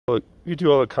Look, you do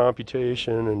all the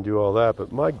computation and do all that,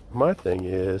 but my thing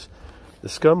is the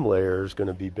scum layer is going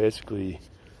to be basically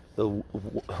the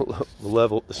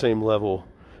same level,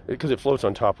 because it floats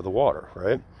on top of the water,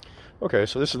 right? Okay,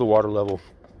 so this is the water level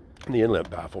in the inlet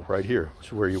baffle right here, which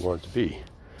is where you want it to be.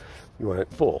 You want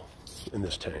it full in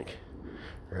this tank,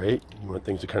 right? You want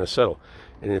things to kind of settle.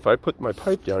 And if I put my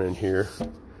pipe down in here,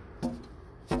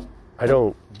 I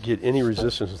don't get any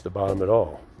resistance at the bottom at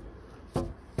all.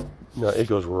 No, it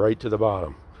goes right to the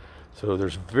bottom. So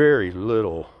there's very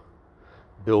little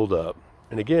buildup.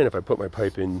 And again, if I put my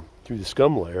pipe in through the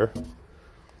scum layer,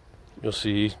 you'll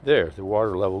see there, the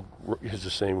water level is the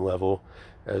same level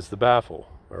as the baffle.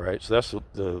 All right, so that's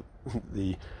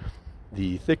the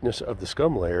thickness of the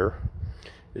scum layer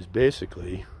is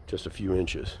basically just a few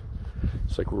inches.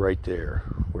 It's like right there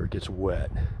where it gets wet,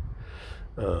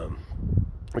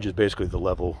 which is basically the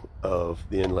level of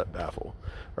the inlet baffle.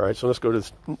 All right, so let's go to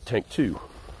tank 2.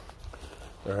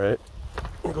 All right,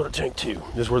 we'll go to tank 2.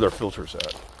 This is where their filter's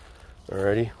at.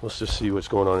 Alrighty, let's just see what's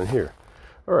going on in here.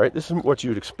 All right, this is what you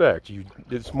would expect.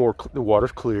 It's more, the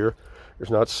water's clear.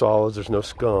 There's not solids. There's no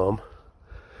scum,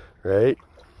 right?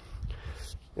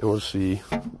 And we'll see.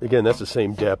 Again, that's the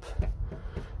same depth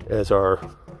as our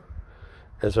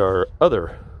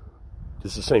other.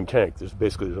 It's the same tank. There's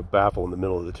a baffle in the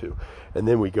middle of the two, and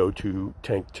then we go to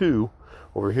tank 2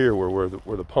 over here where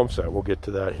the pump's at. We'll get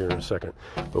to that here in a second,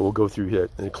 but we'll go through here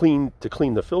and to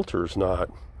clean the filter is not,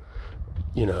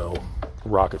 you know,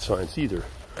 rocket science either.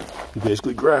 You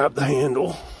basically grab the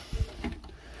handle,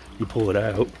 you pull it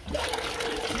out.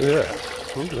 Yeah,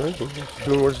 okay, it's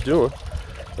doing what it's doing.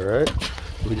 All right,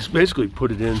 we just basically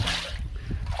put it in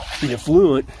the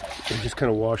effluent and just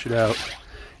kind of wash it out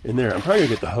in there. I'm probably gonna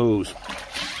get the hose.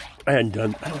 I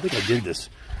don't think I did this.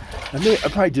 I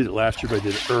probably did it last year, but I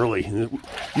did it early.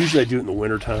 Usually I do it in the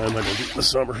winter time. I don't do it in the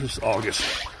summer. It's August.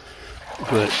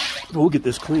 But we'll get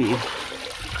this clean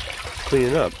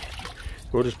it up.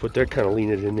 We'll just put that, kind of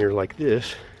lean it in there like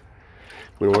this.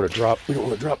 We don't want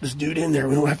to drop this dude in there.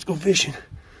 We don't have to go fishing.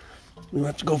 We don't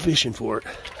have to go fishing for it.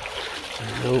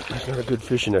 Nope, that's not a good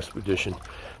fishing expedition.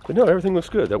 But no, everything looks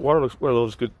good. That water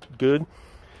looks good.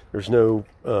 There's no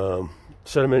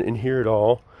sediment in here at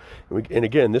all. And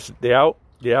again, this is the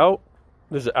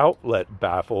outlet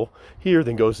baffle here,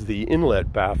 then goes to the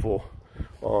inlet baffle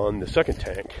on the second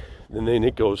tank. And then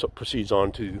it proceeds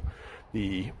on to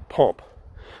the pump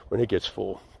when it gets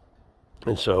full.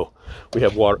 And so we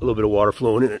have a little bit of water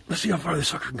flowing in it. Let's see how far this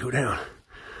sucker can go down.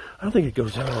 I don't think it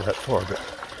goes down that far, but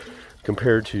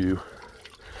compared to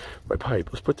my pipe,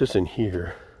 let's put this in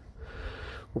here.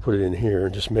 We'll put it in here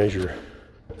and just measure,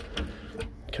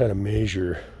 kind of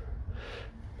measure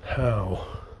how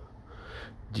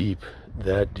deep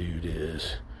that dude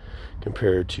is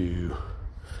compared to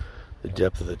the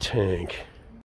depth of the tank.